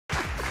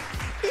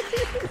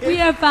We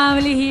are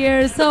family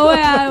here. So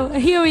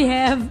here we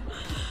have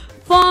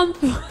Form...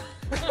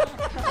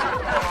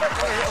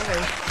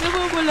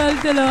 Nabubulol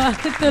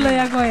tuloy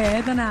ako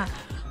eh. Ito na.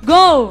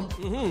 Go!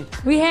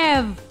 We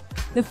have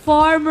the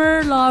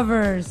former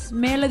lovers,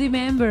 Melody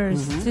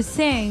members, to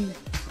sing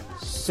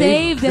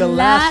Save the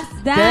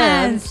Last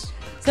Dance.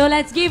 So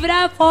let's give it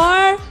up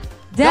for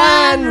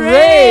Dan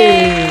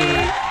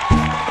Ray!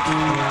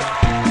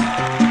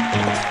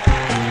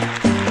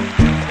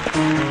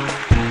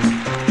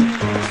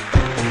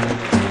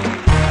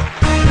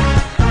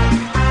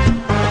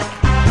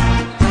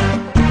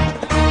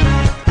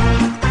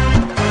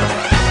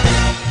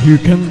 You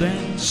can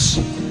dance,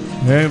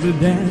 every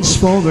dance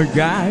for the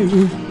guy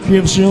who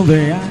gives you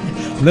the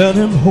eye. Let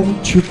him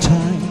hold you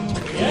tight.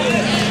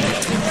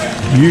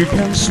 You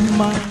can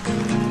smile,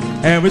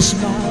 every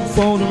smile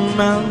for the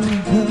man who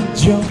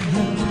holds your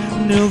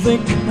hand near the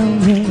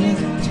current.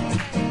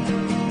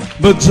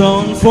 But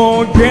don't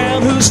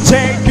forget who's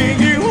taking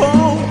you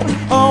home,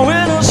 or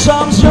in the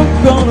songs you're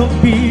gonna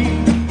be.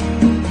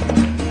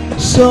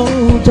 So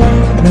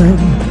darling,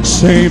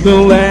 save the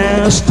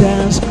last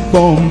dance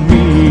for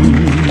me.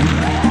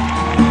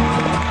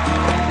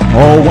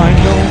 Oh, I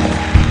know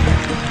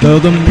that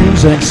the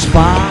music's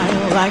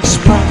fine, like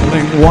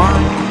sparkling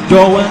wine.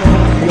 Go and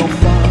have your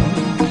fun,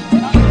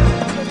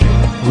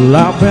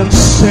 laugh and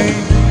sing.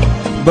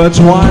 But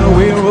while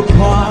we're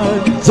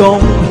apart,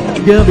 don't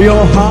give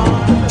your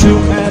heart to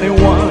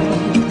anyone.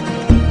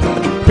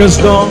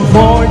 'Cause don't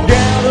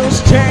forget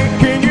who's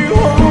taking you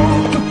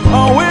home,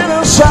 or in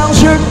the sounds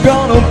you're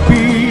gonna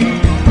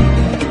be.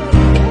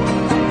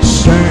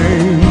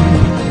 Save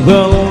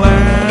the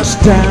last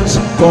dance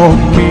for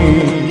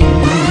me.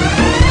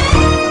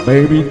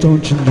 Baby,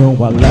 don't you know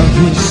I love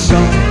you so?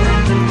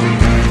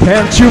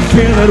 Can't you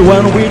feel it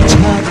when we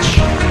touch?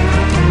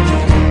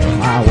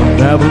 I will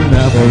never,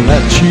 never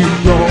let you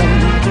go.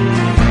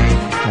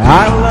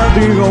 I love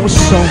you oh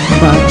so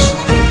much.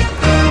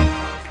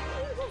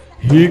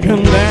 You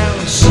can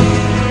dance,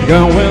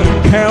 go and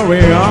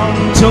carry on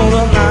till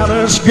the night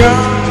is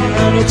gone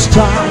and it's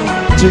time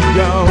to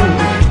go.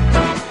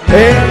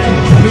 If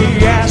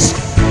he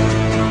asks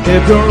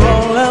if you're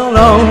all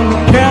alone,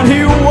 can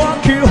he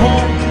walk you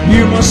home?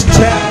 You must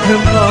tell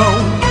him no.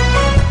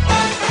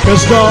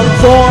 'Cause don't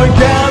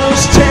forget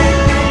who's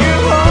taking you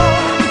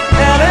home,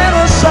 and in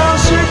the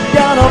songs you're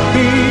gonna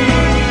be.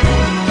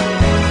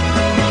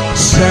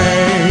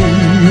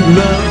 Save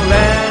the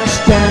last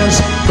dance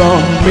for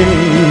me.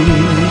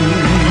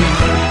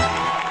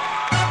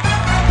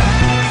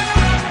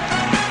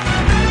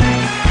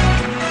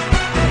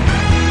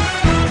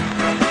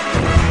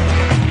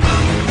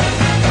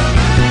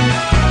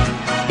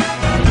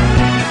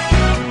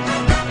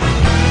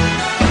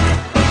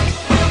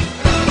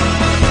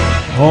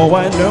 Oh,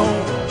 I know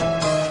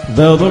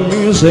that the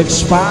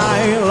music's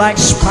fine, like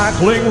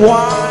sparkling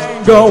wine.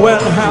 Go and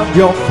have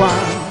your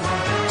fun,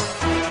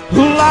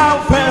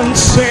 laugh and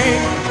sing.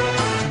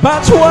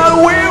 But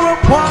while we're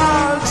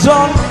apart,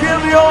 don't give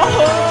your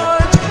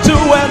heart to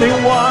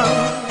anyone.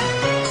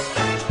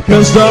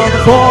 'Cause don't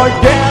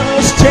forget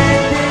who's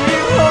taking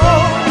you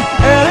home,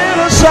 and in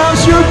the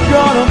sounds you're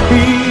gonna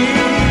be.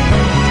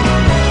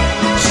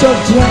 So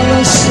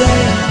don't say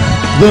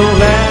the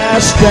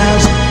last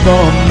dance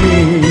for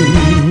me.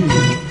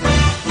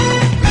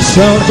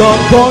 So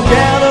don't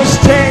forget us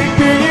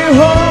taking you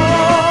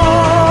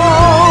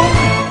home,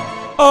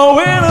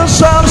 oh, in the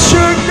songs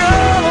you're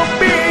gonna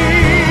be.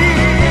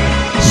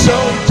 So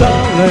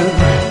darling,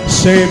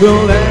 save the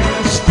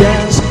last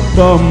dance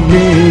for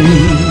me.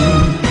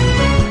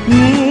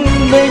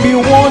 Maybe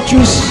won't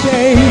you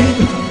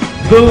save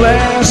the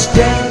last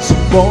dance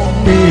for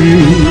me?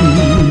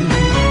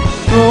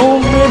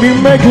 Oh, maybe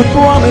make a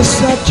promise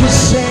that you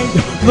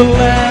sing the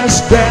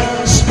last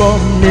dance for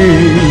me.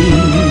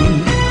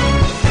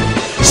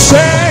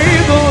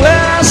 Say the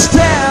last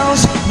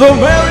dance, the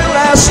very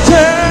last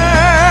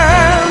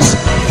dance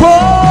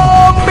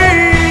for me.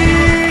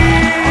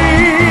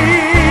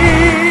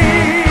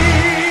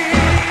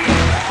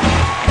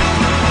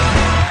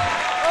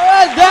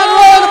 Alright, Dan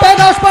Ray, the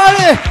Penthouse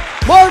Party!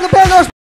 More of the Penthouse